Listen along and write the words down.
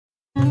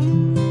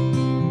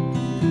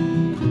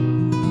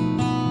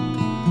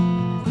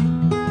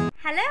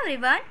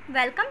everyone,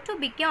 welcome to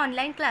Baccho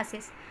online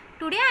classes.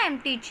 Today I am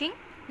teaching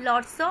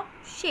lots of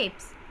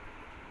shapes.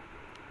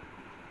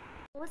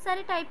 बहुत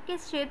सारे type के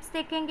shapes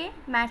देखेंगे.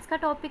 Maths का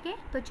topic है,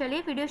 तो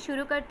चलिए वीडियो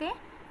शुरू करते हैं.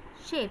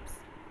 शेप्स: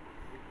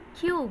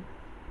 क्यूब,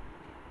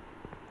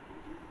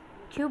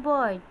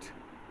 क्यूबॉइड,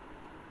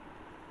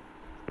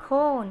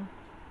 कोन,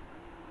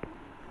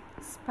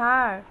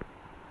 spar,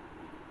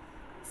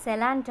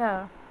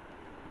 cylinder,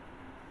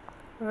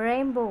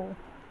 rainbow,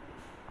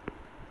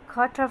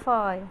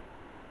 quatrefoil,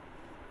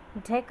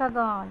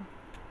 decagon,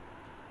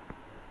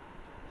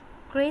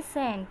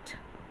 crescent,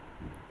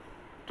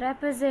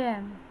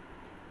 trapezium,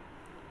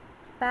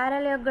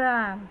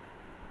 parallelogram,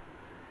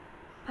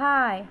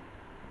 pie,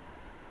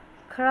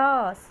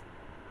 cross,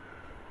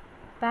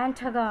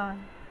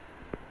 pentagon,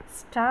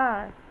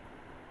 star,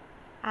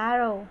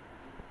 arrow,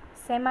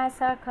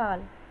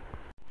 semicircle,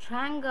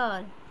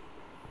 triangle,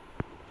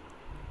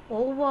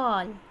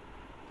 oval,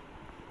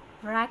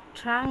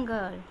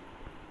 rectangle,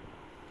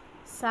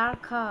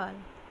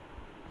 circle,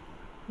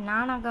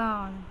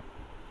 nonagon,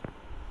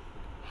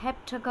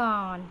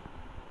 heptagon,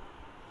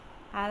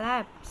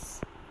 ellipse,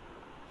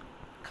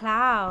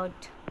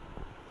 cloud,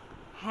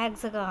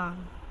 hexagon,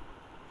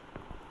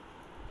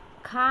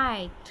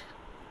 kite,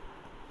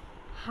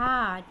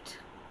 heart,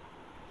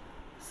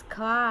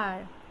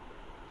 square,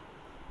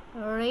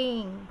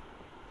 ring,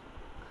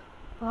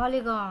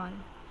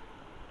 polygon,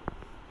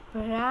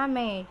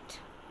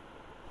 pyramid,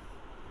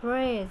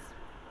 prism,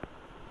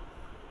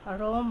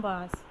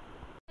 rhombus.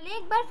 चलिए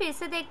एक बार फिर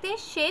से देखते हैं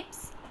shapes.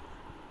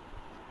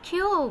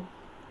 Cube,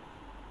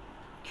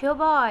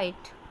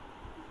 cuboid,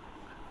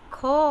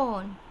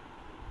 कोन,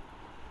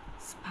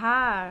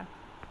 spar,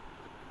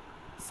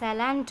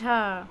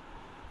 cylinder,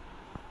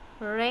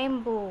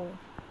 rainbow,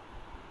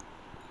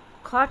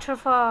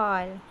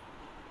 quatrefoil,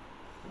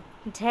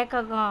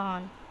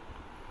 decagon,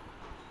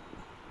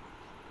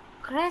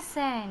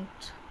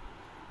 crescent,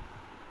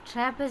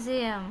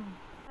 trapezium,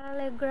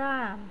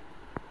 parallelogram,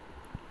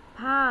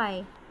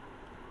 pie,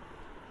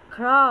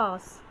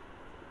 cross,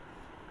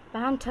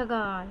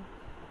 pentagon,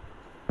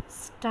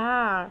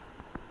 star,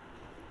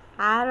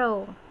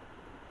 arrow,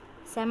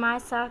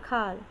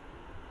 semicircle,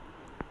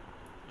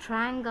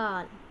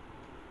 triangle,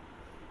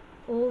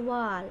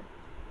 oval,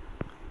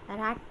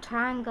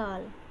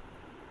 rectangle,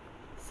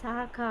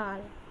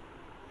 circle,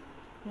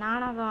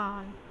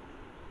 nonagon,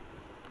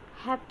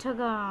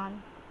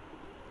 heptagon,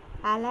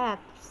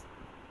 ellipse,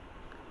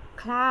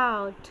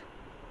 cloud,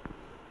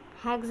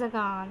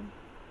 hexagon,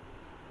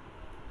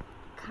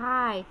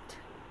 kite,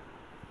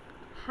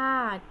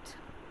 heart,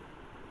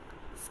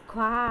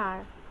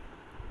 square,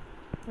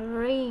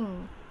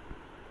 ring,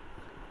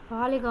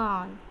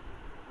 polygon,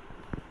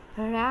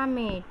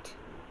 pyramid,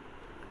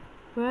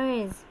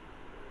 prism,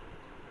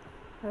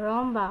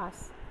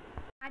 rhombus.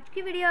 आज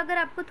की video अगर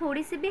आपको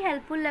थोड़ी सी भी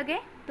helpful लगे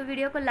तो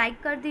video को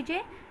like कर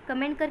दीजिए,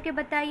 कमेंट करके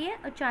बताइए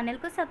और चैनल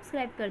को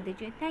सब्सक्राइब कर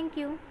दीजिए. Thank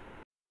you.